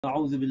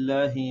أعوذ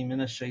بالله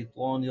من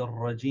الشيطان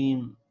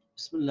الرجيم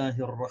بسم الله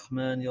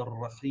الرحمن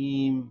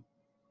الرحيم.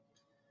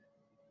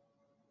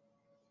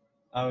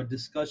 Our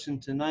discussion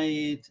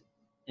tonight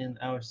in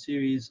our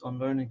series on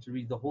learning to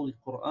read the Holy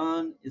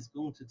Quran is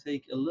going to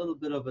take a little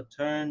bit of a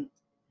turn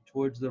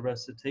towards the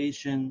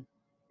recitation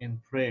in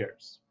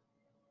prayers.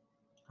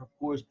 Of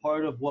course,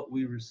 part of what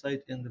we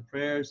recite in the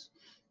prayers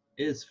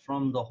is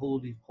from the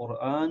Holy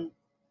Quran,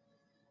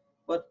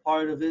 but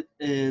part of it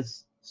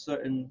is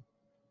certain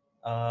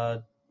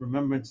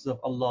remembrances of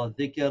Allah,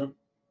 dhikr.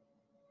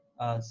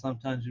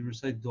 Sometimes we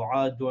recite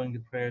dua during the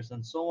prayers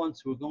and so on.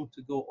 So we're going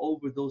to go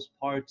over those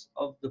parts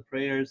of the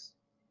prayers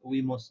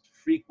we most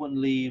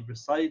frequently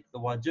recite, the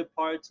wajib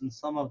parts and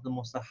some of the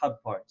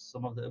mustahab parts,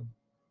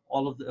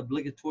 all of the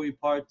obligatory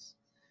parts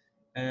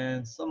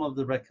and some of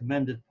the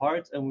recommended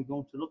parts. And we're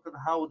going to look at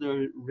how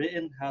they're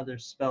written, how they're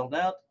spelled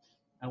out,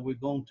 and we're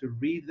going to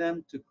read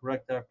them to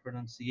correct our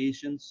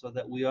pronunciation so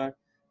that we are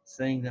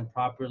saying them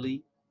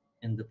properly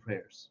in the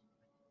prayers.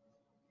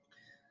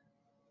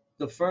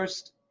 The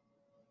first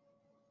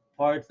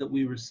part that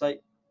we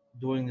recite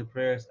during the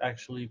prayers,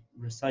 actually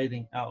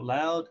reciting out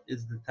loud,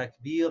 is the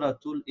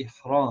takbiratul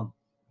ihram.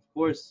 Of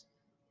course,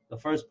 the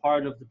first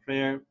part of the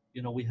prayer,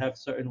 we have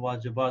certain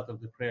wajibat of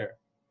the prayer.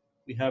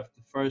 We have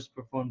to first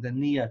perform the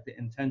niyat, the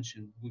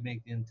intention. We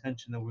make the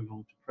intention that we're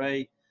going to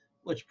pray,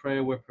 which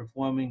prayer we're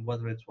performing,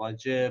 whether it's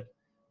wajib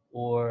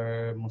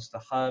or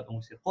mustahab, and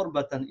we say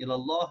qurbatan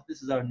ilallah,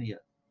 this is our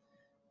niyat.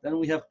 Then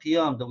we have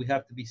qiyam, that we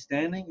have to be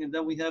standing, and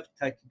then we have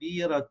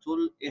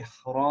takbiratul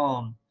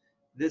ihram.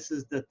 This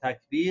is the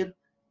takbir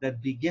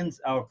that begins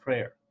our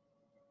prayer.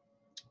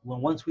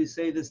 Once we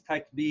say this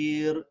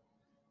takbir,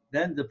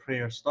 then the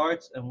prayer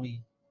starts, and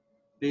we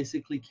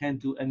basically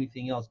can't do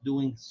anything else.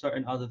 Doing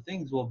certain other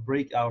things will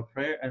break our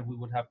prayer, and we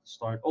would have to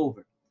start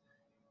over.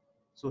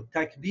 So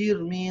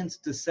takbir means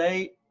to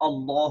say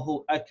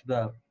Allahu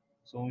Akbar.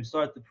 So when we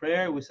start the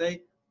prayer, we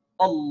say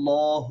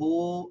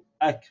Allahu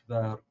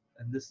Akbar.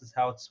 And this is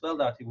how it's spelled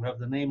out here. We have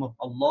the name of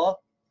Allah.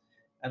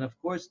 And of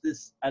course,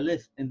 this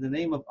alif in the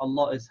name of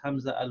Allah is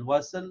Hamza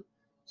al-Wasl.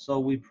 So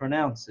we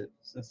pronounce it.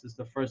 Since it's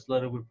the first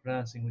letter we're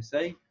pronouncing, we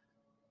say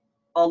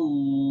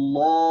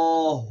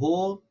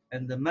Allahu.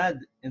 And the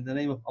mad in the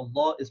name of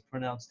Allah is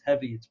pronounced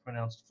heavy. It's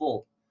pronounced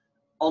full.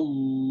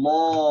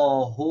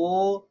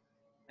 Allahu.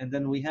 And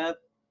then we have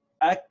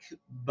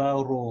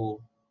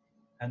Akbaru.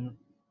 And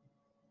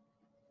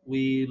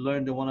we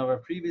learned in one of our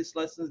previous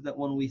lessons that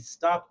when we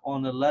stop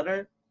on a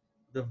letter,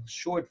 the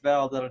short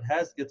vowel that it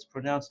has gets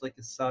pronounced like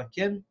a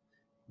sakin.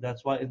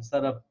 That's why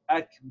instead of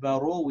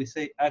akbaru, we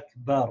say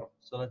akbar.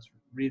 So let's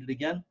read it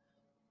again.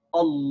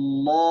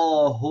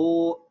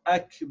 Allahu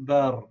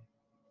Akbar.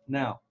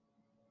 Now,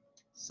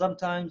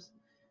 sometimes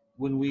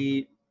when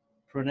we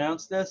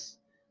pronounce this,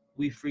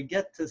 we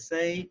forget to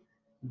say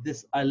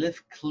this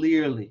alif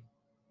clearly.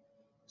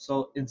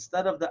 So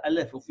instead of the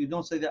alif, if we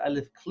don't say the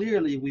alif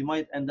clearly, we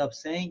might end up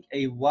saying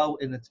a waw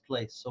in its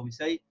place. So we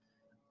say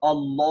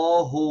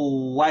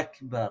Allahu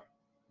Akbar.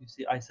 You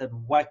see, I said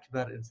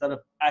wakbar instead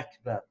of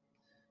akbar.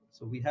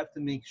 So we have to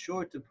make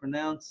sure to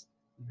pronounce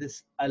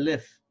this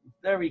alif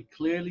very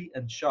clearly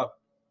and sharp.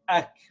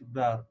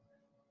 Akbar.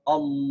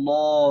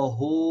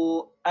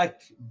 Allahu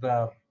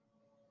Akbar.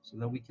 So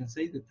that we can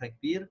say the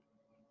takbir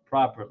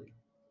properly.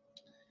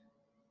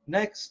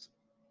 Next,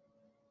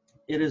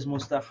 it is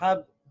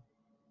mustahab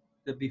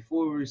that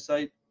before we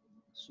recite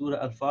Surah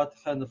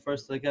Al-Fatiha in the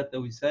first rakat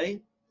that we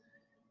say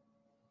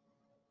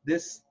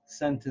this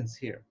sentence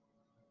here.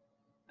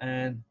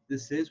 And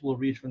this is, we'll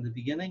read from the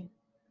beginning.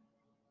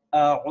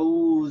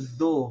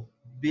 A'udhu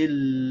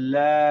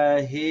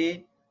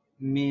billahi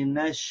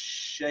minash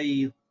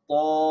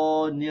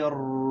shaytanir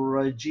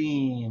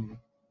rajim.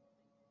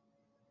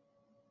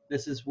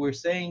 This is, we're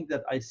saying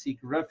that I seek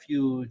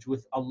refuge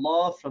with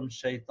Allah from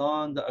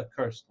shaitan, the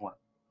accursed one.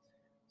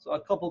 So a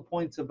couple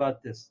points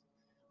about this.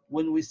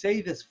 When we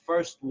say this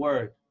first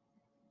word,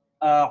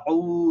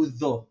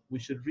 A'udhu, we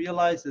should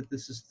realize that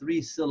this is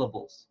 3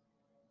 syllables.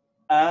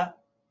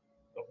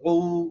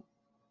 A'udhu.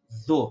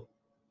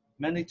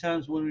 Many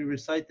times when we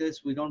recite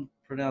this, we don't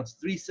pronounce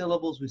 3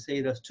 syllables, we say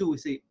it as 2. We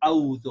say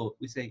A'udhu.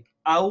 We say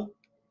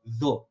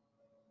A'udhu.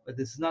 But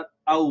this is not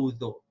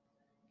A'udhu.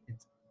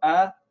 It's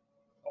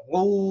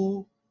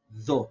A'udhu.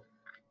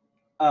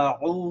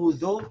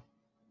 A'udhu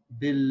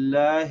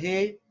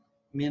billahi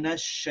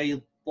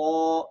minash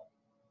shaytan.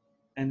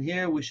 And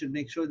here we should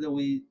make sure that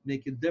we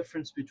make a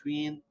difference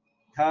between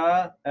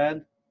ta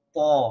and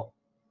ta.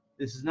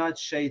 This is not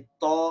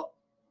shaytan.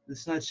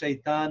 This is not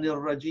shaytanir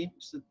rajim.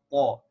 It's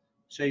ta.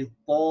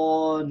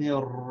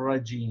 Shaytanir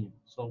rajim.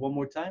 So one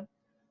more time.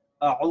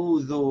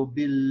 A'udhu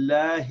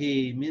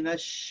billahi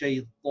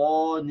minash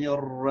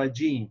shaytanir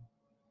rajim.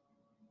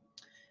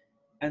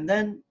 And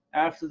then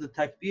after the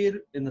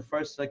takbir in the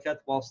first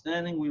rakat while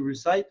standing, we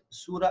recite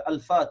Surah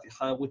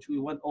Al-Fatiha, which we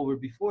went over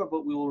before,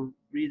 but we will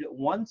read it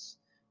once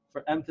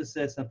for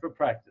emphasis and for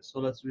practice. So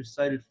let's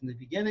recite it from the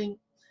beginning,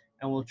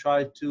 and we'll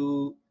try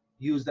to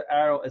use the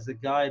arrow as a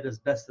guide as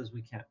best as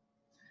we can.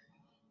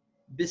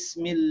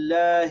 بسم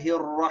الله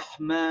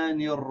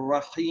الرحمن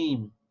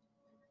الرحيم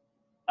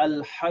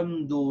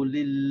الحمد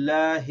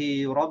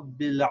لله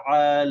رب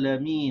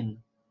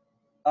العالمين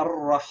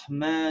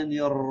الرحمن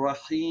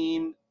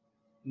الرحيم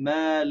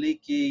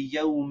مالك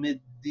يوم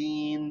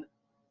الدين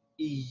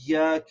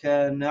إياك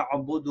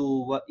نعبد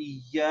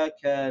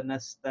وإياك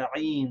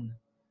نستعين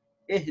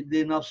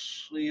اهدنا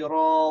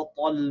الصراط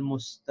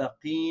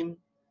المستقيم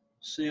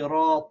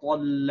صراط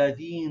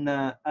الذين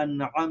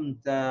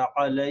أنعمت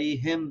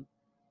عليهم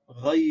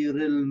غير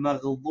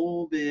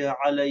المغضوب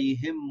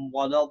عليهم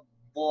ولا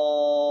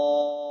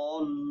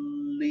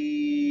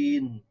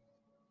الضالين.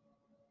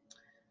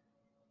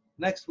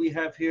 Next we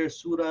have here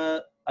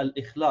Surah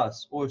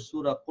Al-Ikhlas, or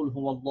Surah Qul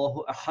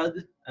Huwallahu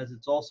Ahad as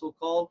it's also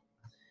called.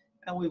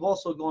 And we've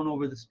also gone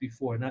over this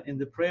before. Now in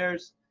the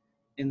prayers,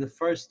 in the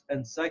first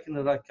and second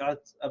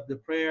rakat of the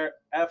prayer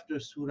after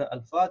Surah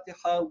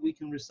Al-Fatiha, we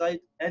can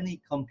recite any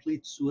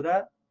complete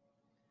surah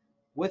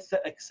with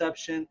the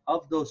exception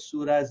of those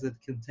surahs that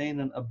contain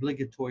an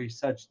obligatory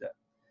sajda.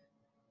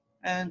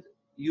 And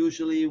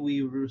usually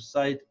we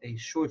recite a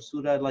short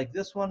surah like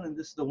this one, and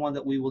this is the one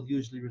that we will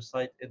usually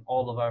recite in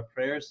all of our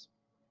prayers.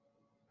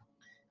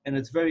 And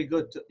it's very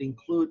good to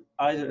include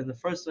either in the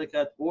first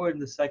rakat or in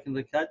the second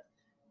rakat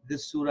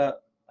this surah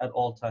at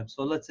all times.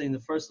 So let's say in the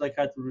first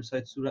rakat we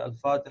recite Surah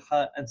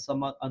Al-Fatiha and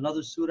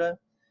another surah,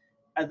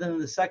 and then in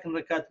the second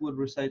rakat we'll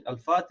recite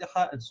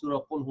Al-Fatiha and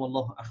Surah Qul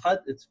Huwallahu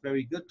Ahad. It's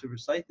very good to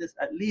recite this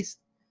at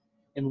least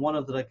in one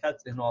of the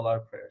rakats in all our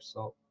prayers.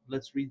 So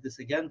let's read this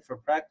again for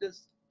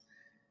practice.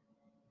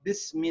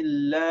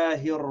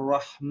 Bismillahir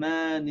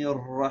Rahmanir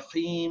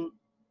Rahim.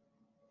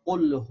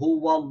 Qul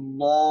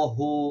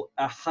Huwallahu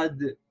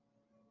Ahad.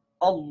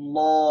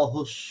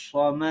 Allahu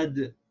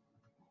Samad.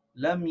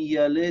 لم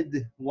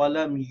يلد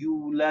ولم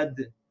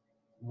يولد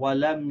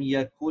ولم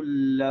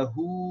يكن له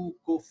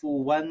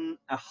كفوا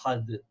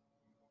أحد.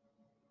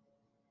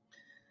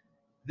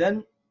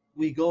 Then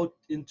we go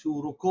into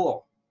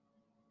ruku',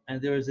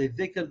 and there is a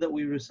dhikr that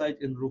we recite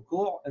in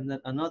ruku', and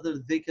then another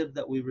dhikr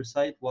that we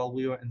recite while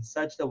we are in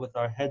sajda with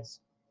our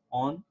heads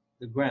on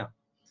the ground.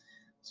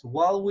 So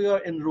while we are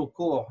in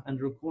ruku', and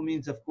ruku'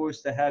 means of course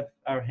to have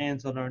our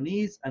hands on our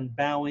knees and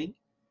bowing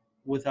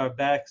with our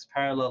backs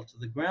parallel to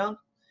the ground,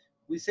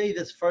 we say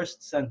this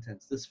first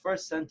sentence. This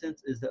first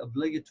sentence is the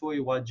obligatory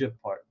wajib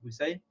part. We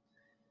say,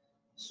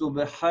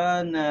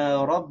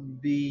 Subhana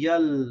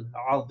Rabbiyal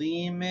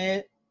Azim.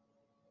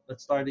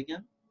 Let's start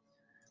again.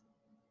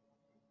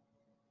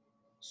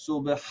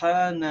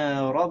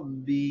 Subhana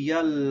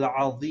Rabbiyal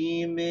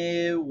Azim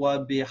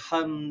wa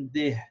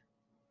bihamdih.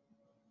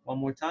 One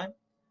more time.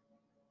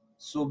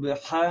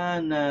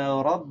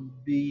 Subhana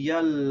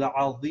Rabbiyal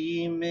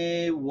Azim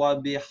wa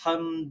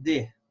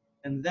bihamdih.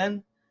 And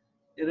then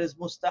it is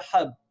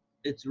mustahab,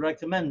 it's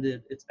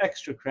recommended, it's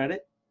extra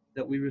credit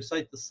that we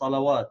recite the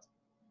salawat.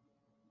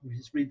 We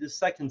just read the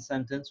second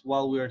sentence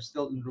while we are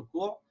still in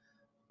ruku'.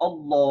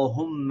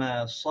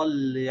 Allahumma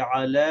salli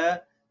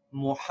ala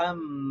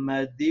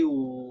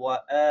Muhammadin wa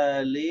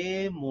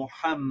ali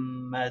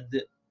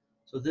Muhammad.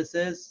 So this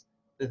is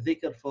the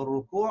dhikr for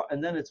ruku',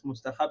 and then it's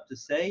mustahab to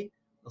say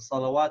the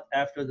salawat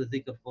after the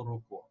dhikr for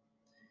ruku'.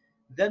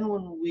 Then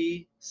when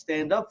we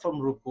stand up from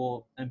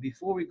ruku' and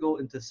before we go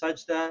into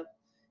sajda,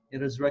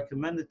 it is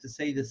recommended to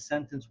say this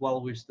sentence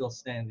while we're still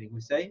standing.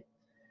 We say,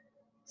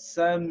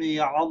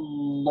 Sami'a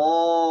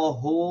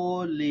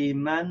Allahu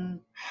liman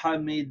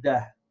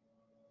hamidah.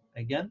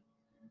 Again,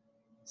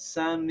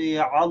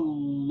 Sami'a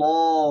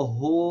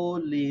Allahu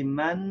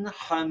liman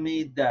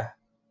hamidah.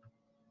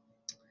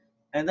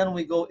 And then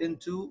we go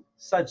into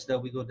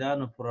sajda. We go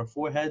down and put our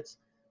foreheads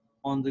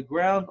on the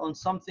ground on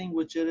something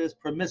which it is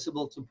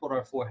permissible to put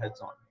our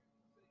foreheads on.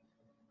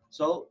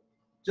 So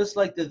just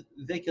like the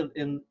dhikr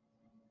in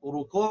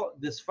ruku',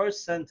 this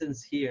first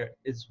sentence here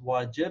is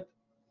wajib,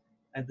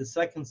 and the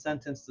second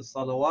sentence, the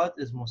salawat,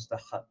 is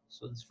mustahab.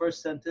 So this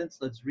first sentence,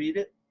 let's read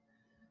it.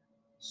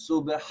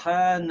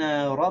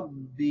 Subhana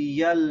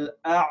Rabbiyal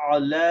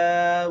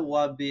A'la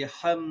wa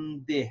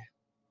bihamdih.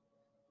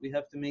 We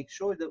have to make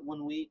sure that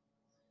when we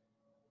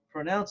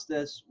pronounce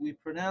this, we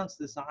pronounce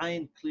this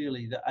ayn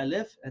clearly, the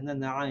alif and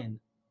then the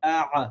ayn.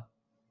 A'a.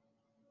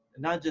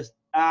 Not just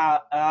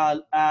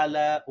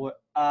a'ala or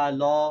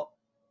ala.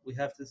 We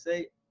have to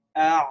say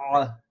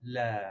a'la.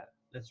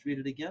 Let's read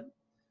it again.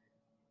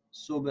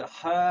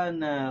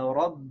 Subhana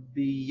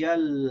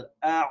Rabbiyal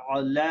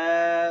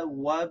A'la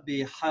wa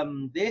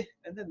bihamdih.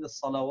 And then the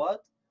salawat.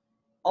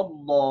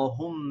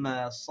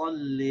 Allahumma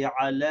salli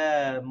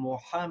ala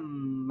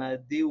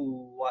Muhammadin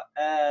wa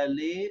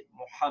ali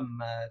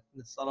Muhammad.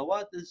 The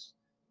salawat is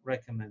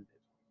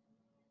recommended.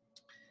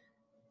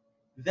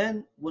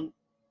 Then when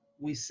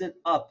we sit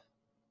up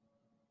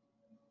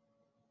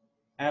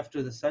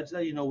after the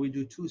sajda, you know, we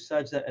do two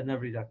sajda in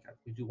every rakat.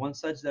 We do one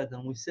sajda,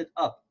 then we sit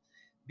up.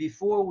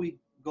 Before we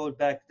go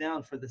back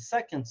down for the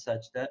second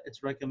sajda,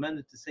 it's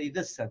recommended to say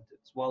this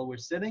sentence. While we're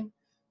sitting,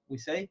 we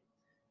say,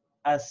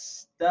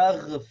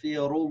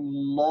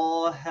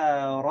 Astaghfirullah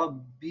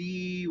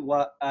Rabbi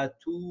wa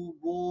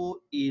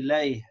atubu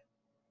ilayh.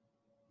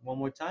 One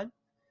more time.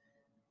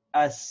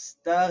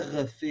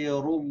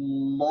 أستغفر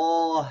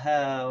الله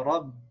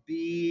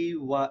ربي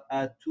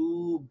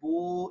وأتوب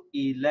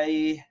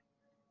إليه.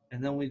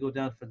 And then we go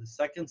down for the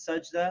second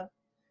sajda.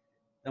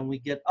 Then we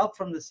get up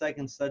from the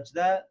second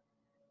sajda.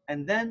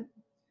 And then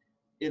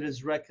it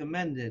is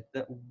recommended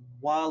that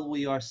while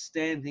we are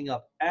standing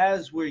up,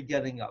 as we're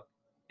getting up,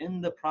 in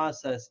the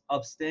process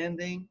of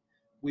standing,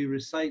 we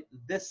recite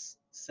this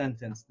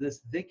sentence,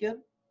 this dhikr,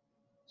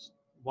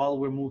 while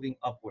we're moving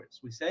upwards.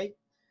 We say,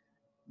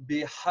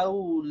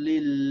 بحول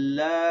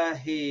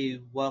الله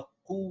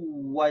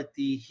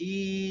وقوته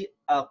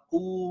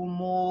أقوم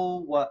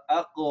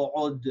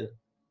وأقعد.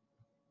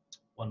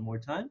 One more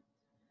time.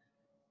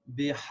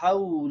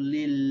 بحول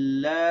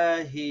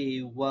الله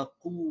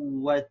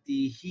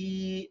وقوته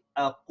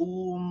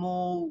أقوم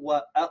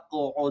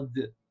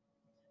وأقعد.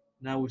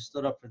 Now we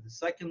stood up for the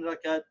second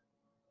rakat,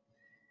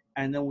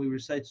 and then we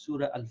recite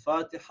Surah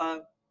Al-Fatiha,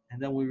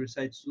 and then we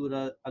recite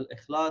Surah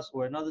Al-Ikhlas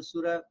or another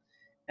surah.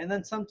 And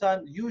then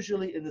sometimes,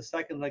 usually in the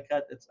second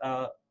rakat, it's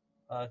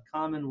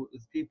common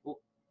with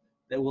people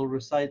that will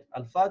recite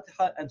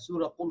Al-Fatiha and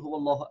Surah Qul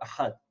Huwallahu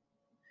Ahad.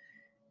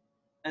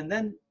 And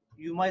then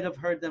you might have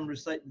heard them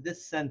recite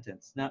this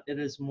sentence. Now it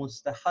is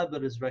mustahab,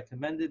 it is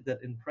recommended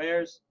that in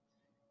prayers,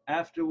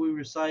 after we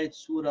recite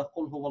Surah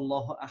Qul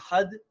Huwallahu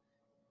Ahad,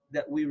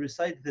 that we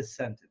recite this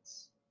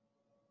sentence.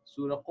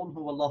 Surah Qul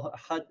Huwallahu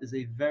Ahad is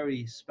a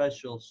very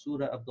special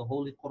surah of the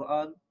Holy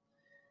Quran.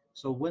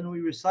 So when we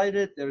recite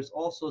it, there is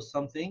also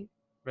something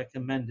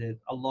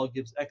recommended. Allah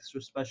gives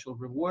extra special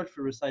reward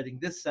for reciting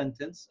this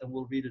sentence, and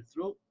we'll read it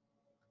through.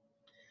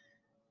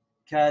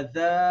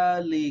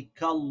 كَذَلِكَ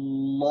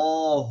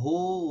اللَّهُ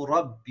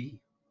رَبِّي.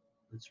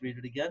 Let's read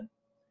it again.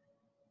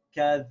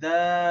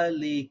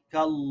 كَذَلِكَ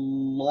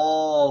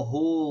اللَّهُ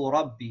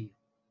رَبِّي.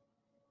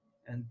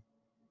 And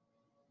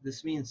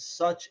this means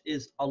such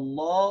is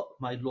Allah,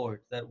 my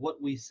Lord. That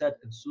what we said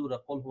in Surah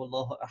Qul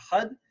Huwallahu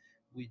Ahad,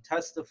 we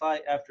testify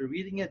after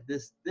reading it,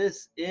 this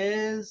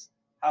is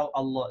how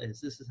Allah is.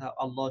 This is how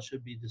Allah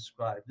should be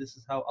described. This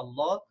is how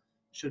Allah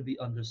should be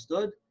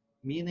understood,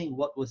 meaning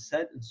what was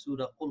said in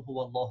Surah Qul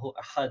Huwallahu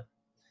Ahad.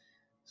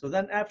 So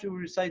then after we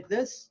recite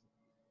this,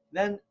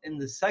 then in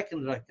the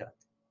second rakat,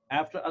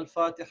 after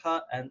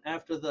Al-Fatiha and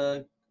after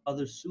the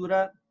other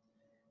surah,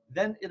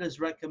 then it is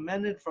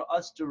recommended for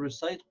us to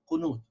recite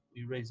qunut.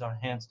 We raise our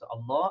hands to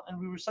Allah and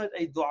we recite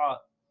a dua.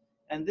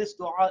 And this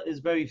dua is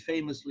very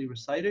famously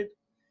recited.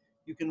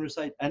 You can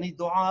recite any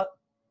dua,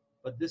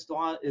 but this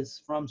dua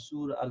is from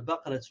Surah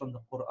Al-Baqarah. It's from the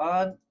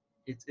Quran.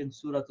 It's in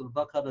Surah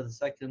Al-Baqarah, the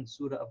second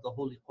surah of the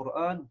Holy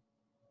Quran.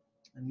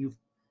 And you've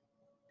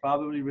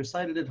probably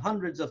recited it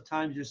hundreds of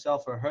times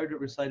yourself or heard it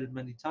recited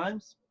many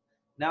times.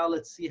 Now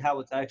let's see how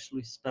it's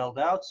actually spelled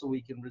out so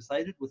we can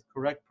recite it with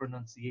correct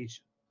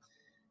pronunciation.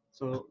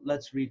 So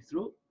let's read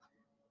through.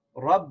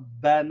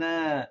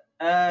 رَبَّنَا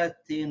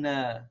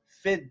آتِنَا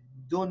فِي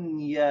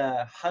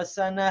الدُّنْيَا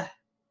حَسَنَةً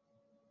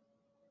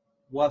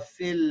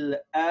وَفِي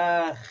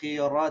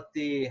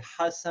الْآخِرَةِ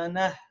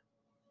حَسَنَةً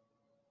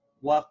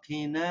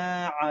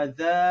وَقِنَا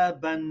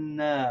عَذَابَ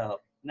النَّارِ.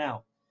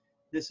 Now,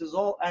 this is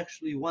all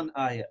actually one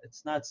ayah.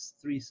 It's not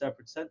three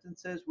separate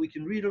sentences. We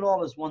can read it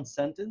all as one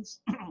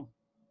sentence.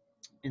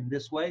 In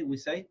this way, we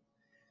say,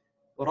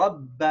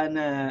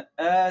 رَبَّنَا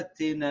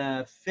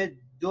آتِنَا فِي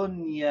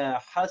الدُّنْيَا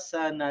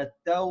حَسَنَةً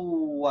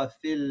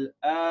وَفِي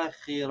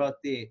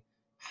الْآخِرَةِ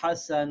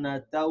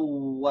حَسَنَةً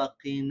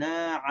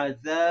وَقِنَا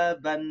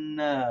عَذَابَ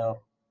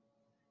النَّارِ.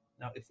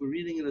 Now, if we're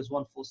reading it as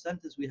one full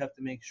sentence, we have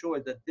to make sure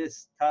that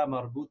this ta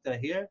marbuta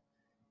here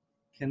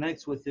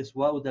connects with this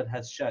waw that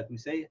has shad. We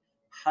say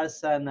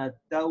حَسَنَةً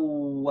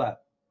wa.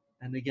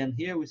 And again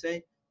here we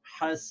say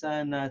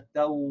حَسَنَةً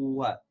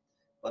wa.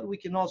 But we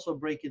can also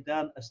break it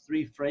down as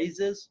three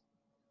phrases.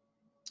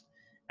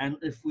 And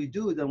if we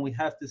do, then we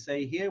have to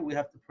say here, we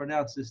have to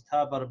pronounce this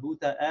ta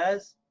marbuta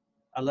as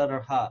a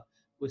letter ha.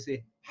 We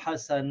say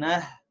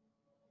hasanah,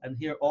 and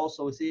here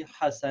also we say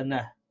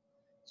hasanah.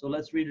 So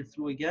let's read it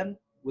through again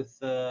with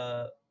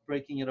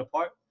breaking it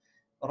apart.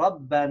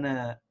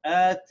 رَبَّنَا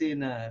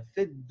آتِنَا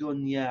فِي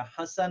الدُّنْيَا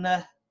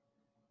حَسَنَةً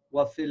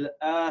وَفِي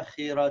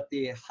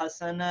الْآخِرَةِ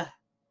حَسَنَةً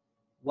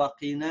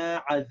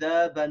وَقِنَا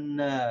عَذَابَ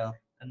النَّارِ.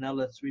 And now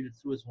let's read it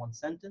through as one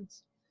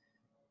sentence.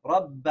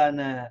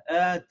 رَبَّنَا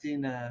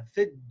آتِنَا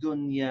فِي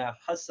الدُّنْيَا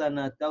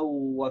حَسَنَةً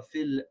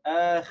وَفِي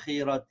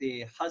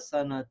الْآخِرَةِ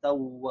حَسَنَةً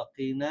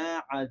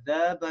وَقِنَا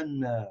عَذَابَ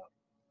النَّارِ.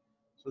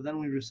 So then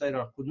we recite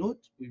our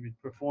qunut, we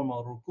perform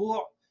our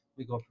ruku',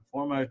 we go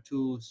perform our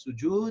two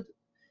sujood,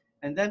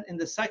 and then in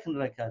the second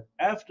rakat,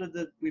 after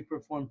that we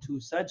perform two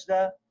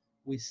sajda,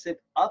 we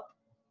sit up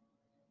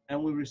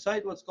and we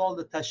recite what's called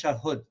the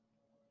tashahhud.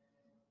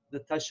 The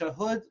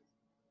tashahhud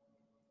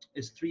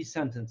is three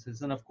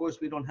sentences, and of course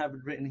we don't have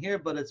it written here,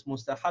 but it's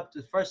mustahab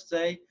to first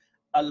say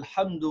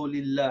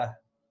Alhamdulillah,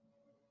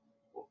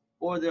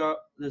 or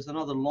there's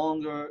another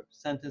longer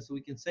sentence that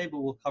we can say, but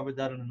we'll cover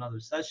that in another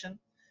session.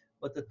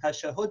 But the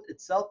tashahhud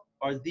itself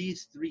are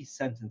these three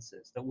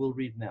sentences that we'll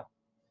read now.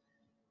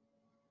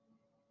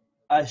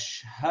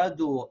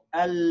 أشهد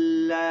أن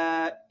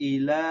لا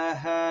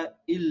إله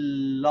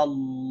إلا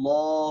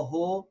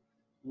الله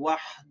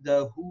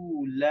وحده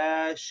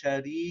لا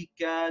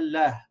شريك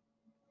له.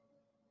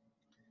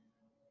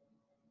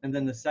 And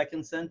then the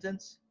second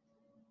sentence,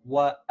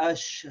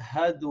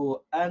 وأشهد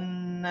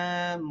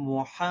أن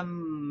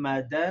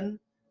محمدا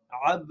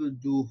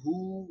عبده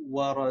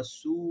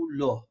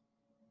ورسوله.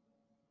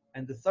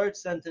 And the third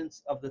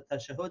sentence of the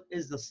tashahhud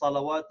is the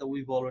salawat that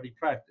we've already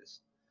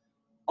practiced.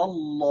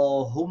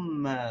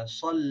 Allahumma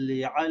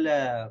salli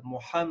ala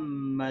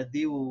Muhammad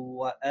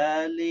wa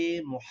ali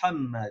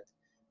Muhammad.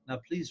 Now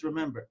please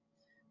remember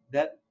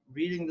that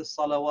reading the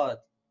salawat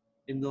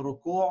in the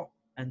ruku'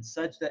 and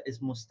sajda is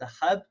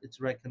mustahab, it's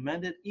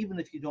recommended. Even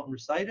if you don't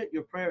recite it,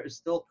 your prayer is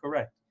still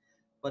correct.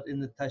 But in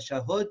the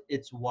tashahhud,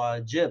 it's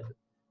wajib.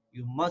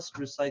 You must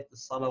recite the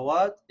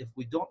salawat. If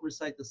we don't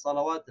recite the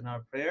salawat, then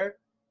our prayer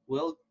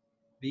will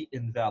be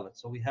invalid.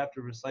 So we have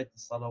to recite the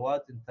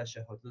salawat in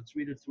tashahhud. Let's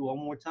read it through one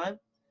more time.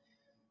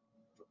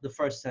 The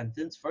first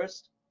sentence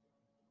first.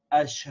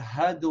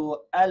 Ashhadu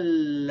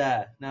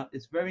alla. Now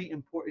it's very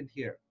important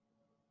here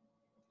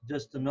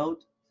just to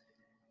note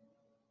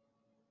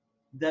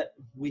that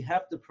we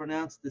have to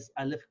pronounce this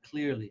alif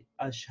clearly.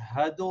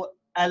 Ashhadu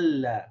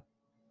alla.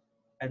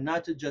 And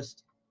not to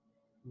just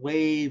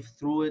wave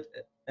through it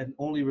and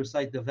only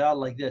recite the vowel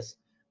like this.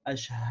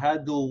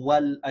 Ashhadu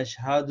wal,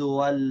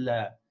 ashhadu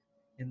alla.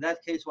 In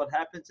that case, what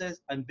happens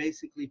is I'm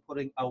basically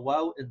putting a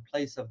waw in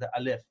place of the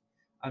alif.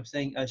 I'm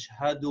saying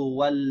ashhadu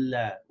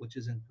walla, which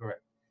is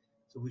incorrect.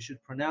 So we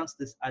should pronounce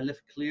this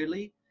alif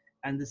clearly.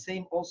 And the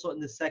same also in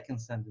the second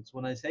sentence.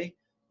 When I say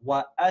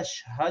wa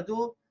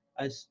ashhadu,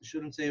 I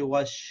shouldn't say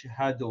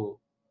washhadu.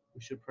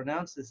 We should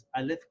pronounce this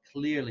alif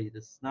clearly.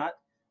 This is not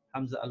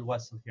hamza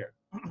al-wasl here.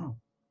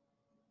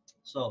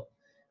 So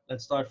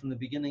let's start from the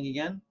beginning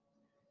again.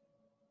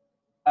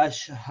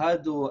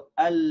 أشهد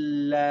أن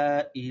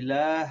لا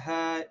إله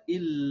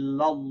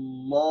إلا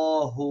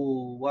الله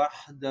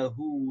وحده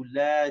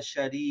لا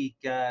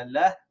شريك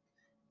له.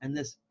 And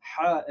this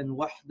ha and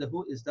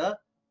wahdahu is the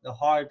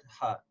hard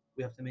ha.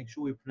 We have to make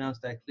sure we pronounce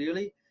that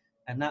clearly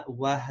and not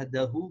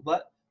wahdahu,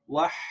 but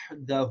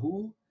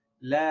wahdahu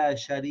la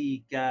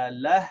sharika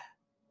lah.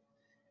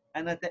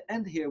 And at the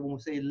end here, when we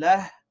say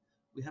lah,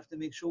 we have to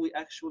make sure we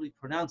actually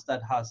pronounce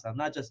that ha sound,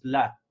 not just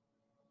la.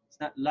 It's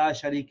not la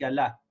sharika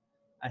lah.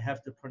 I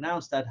have to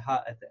pronounce that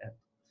ha at the end.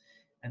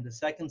 And the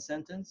second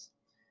sentence,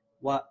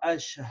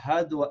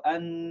 وَأَشْهَدُ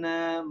أَنَّ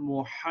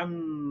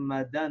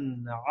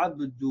مُحَمَّدًا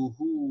عَبْدُهُ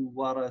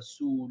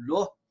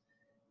وَرَسُولُهُ.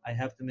 I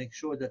have to make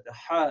sure that the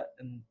ha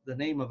in the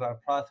name of our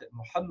Prophet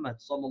Muhammad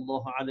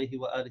sallallahu alayhi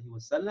wa alihi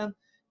wasallam,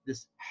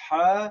 this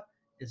ha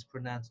is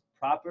pronounced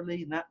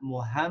properly, not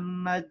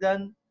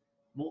Muhammadan,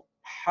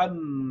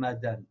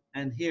 Muhammadan.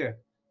 And here,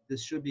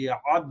 this should be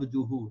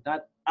abduhu,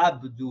 not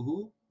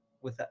abduhu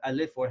with a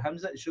alif or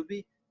hamza. It should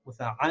be with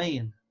a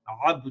ayn,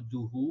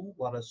 abduhu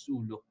wa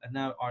rasuluh. And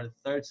now our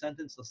third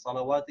sentence, the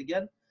salawat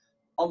again.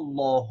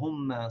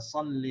 Allahumma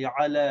salli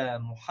ala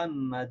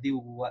Muhammad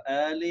wa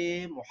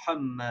ali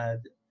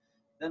Muhammad.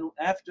 Then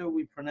after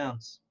we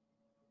pronounce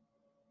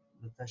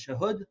the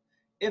tashahhud,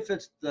 if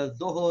it's the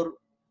dhuhr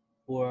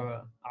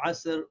or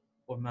asr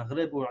or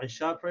maghrib or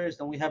isha prayers,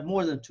 then we have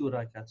more than 2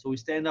 rakat. So we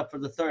stand up for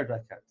the third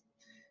rakat.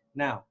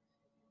 Now,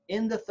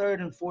 in the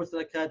third and fourth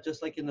rakat,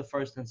 just like in the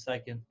first and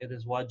second, it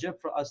is wajib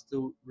for us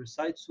to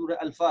recite Surah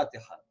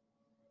Al-Fatiha.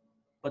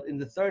 But in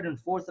the third and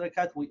fourth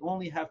rakat, we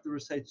only have to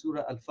recite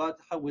Surah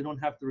Al-Fatiha. We don't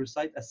have to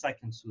recite a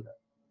second surah.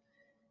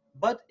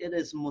 But it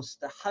is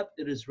mustahab,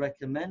 it is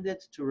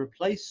recommended to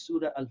replace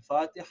Surah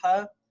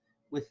Al-Fatiha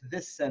with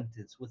this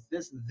sentence, with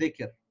this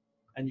dhikr.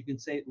 And you can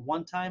say it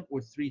 1 time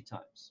or 3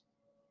 times.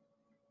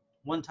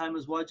 1 time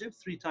is wajib,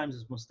 3 times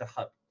is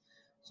mustahab.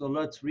 So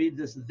let's read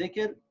this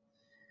dhikr.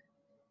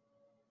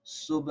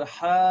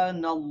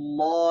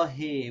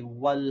 Subhanallahi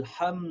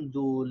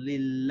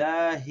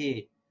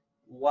walhamdulillahi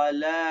wa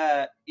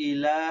la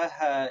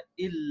ilaha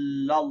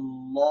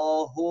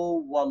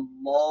illallahu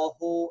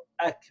wallahu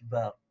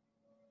akbar.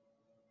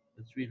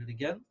 Let's read it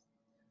again.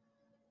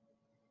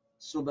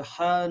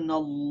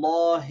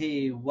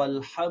 Subhanallahi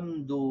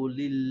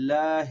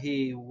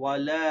walhamdulillahi wa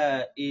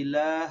la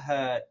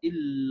ilaha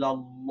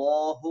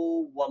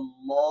illallahu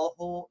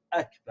wallahu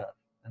akbar.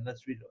 And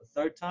let's read it a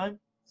third time,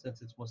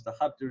 since it's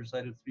mustahab to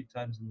recite it 3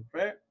 times in the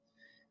prayer.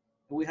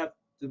 And we have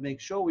to make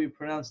sure we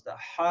pronounce the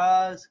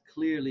ha's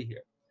clearly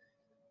here.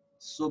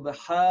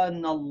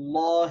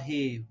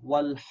 Subhanallahi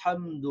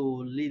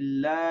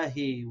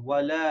walhamdulillahi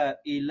wa la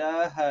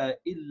ilaha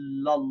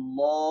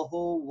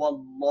illallahu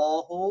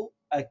wallahu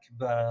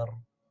akbar.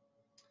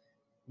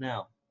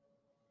 Now,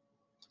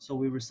 so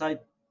we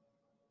recite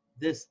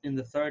this in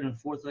the third and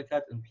fourth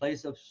rakat in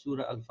place of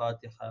Surah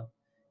Al-Fatiha.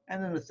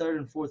 And in the third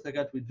and fourth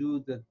rakat, we do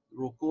the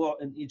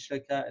ruku' in each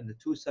rakat and the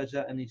 2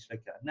 sajda in each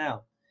rakat.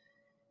 Now,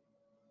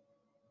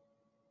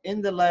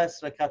 in the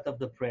last rakat of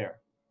the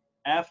prayer,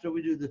 after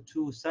we do the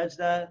 2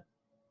 sajda,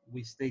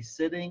 we stay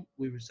sitting,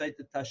 we recite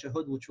the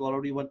tashahhud, which we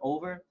already went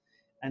over.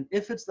 And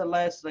if it's the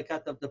last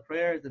rakat of the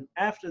prayer, then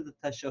after the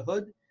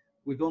tashahhud,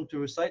 we're going to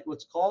recite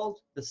what's called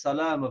the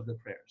salam of the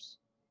prayers.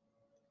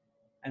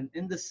 And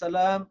in the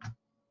salam,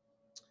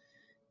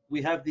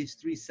 we have these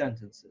three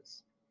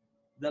sentences.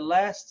 The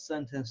last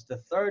sentence, the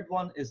third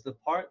one, is the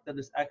part that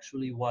is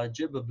actually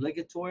wajib,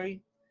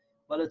 obligatory,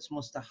 but it's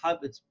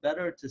mustahab. It's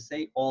better to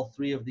say all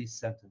three of these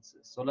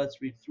sentences. So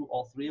let's read through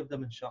all three of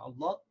them,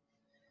 inshallah.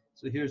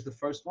 So here's the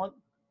first one.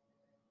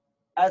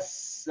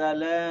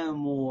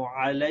 Assalamu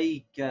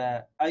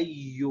alayka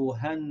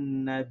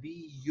ayyuhan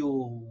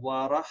nabiyyu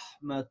wa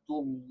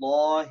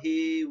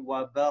rahmatullahi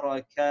wa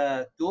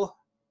barakatuh.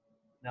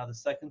 Now the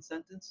second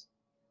sentence.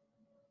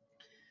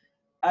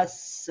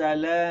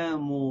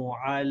 السلام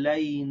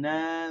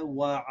علينا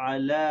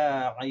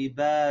وعلى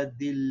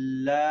عباد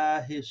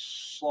الله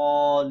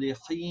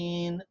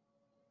الصالحين.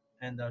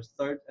 And our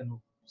third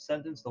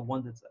sentence, the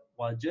one that's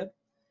wajib.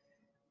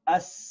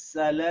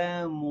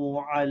 السلام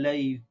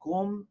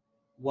عليكم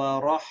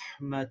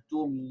ورحمة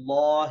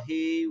الله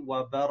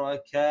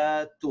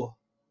وبركاته.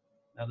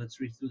 Now let's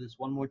read through this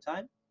one more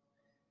time.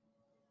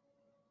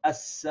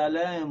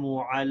 السلام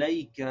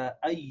عليك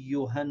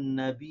أيها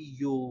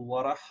النبي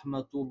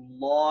ورحمة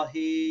الله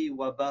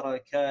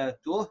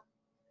وبركاته.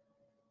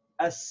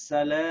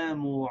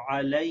 السلام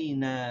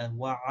علينا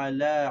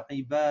وعلى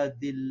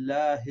عباد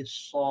الله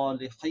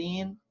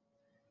الصالحين.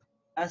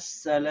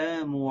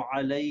 السلام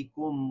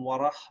عليكم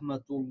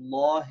ورحمة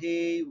الله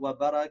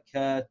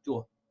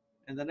وبركاته.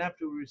 And then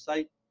after we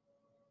recite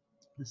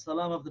the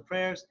salam of the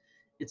prayers,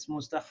 it's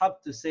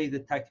mustahab to say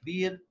the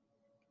takbir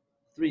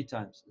 3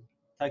 times.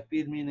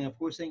 Takbir meaning, of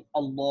course, saying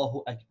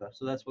Allahu Akbar.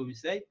 So that's what we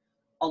say.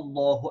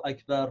 Allahu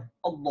Akbar,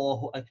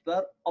 Allahu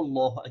Akbar,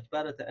 Allahu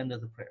Akbar at the end of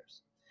the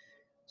prayers.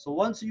 So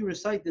once you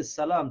recite this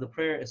salam, the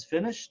prayer is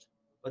finished,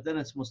 but then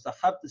it's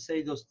mustahab to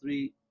say those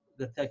three,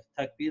 the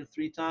takbir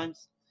 3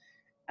 times.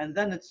 And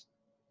then it's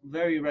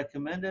very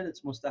recommended,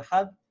 it's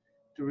mustahab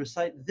to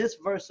recite this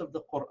verse of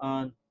the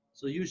Quran.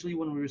 So usually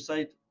when we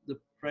recite the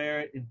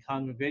prayer in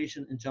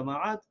congregation, in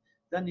jama'at,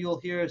 then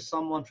you'll hear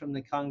someone from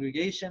the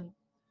congregation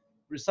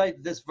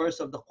recite this verse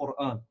of the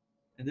Quran.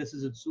 And this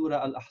is in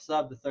Surah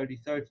Al-Ahzab, the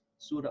 33rd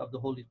Surah of the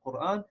Holy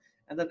Quran.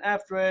 And then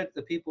after it,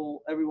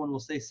 everyone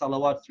will say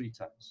salawat 3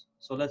 times.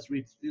 So let's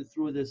read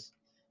through this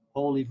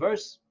holy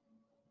verse.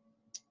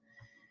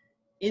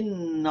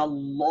 إن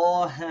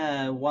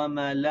الله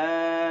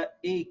وملائكته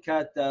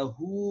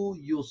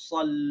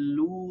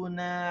يصلون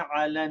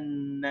على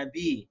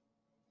النبي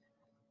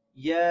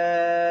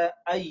يا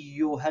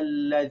أيها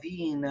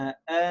الذين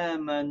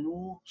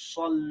آمنوا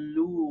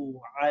صلوا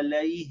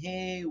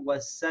عليه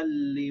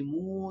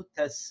وسلموا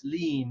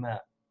تسليما.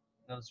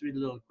 Now let's read a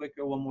little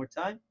quicker one more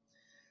time.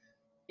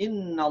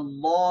 إن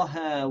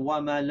الله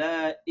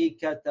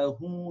وملائكته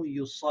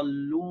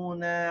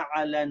يصلون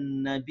على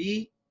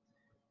النبي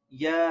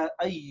يا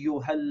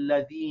أيها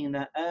الذين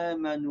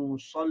آمنوا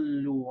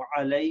صلوا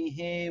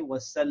عليه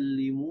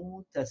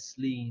وسلموا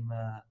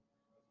تسليما.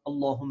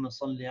 Allahumma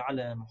salli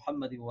ala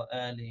Muhammad wa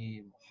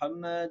ali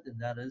Muhammad. And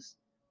that is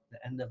the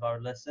end of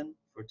our lesson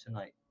for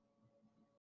tonight.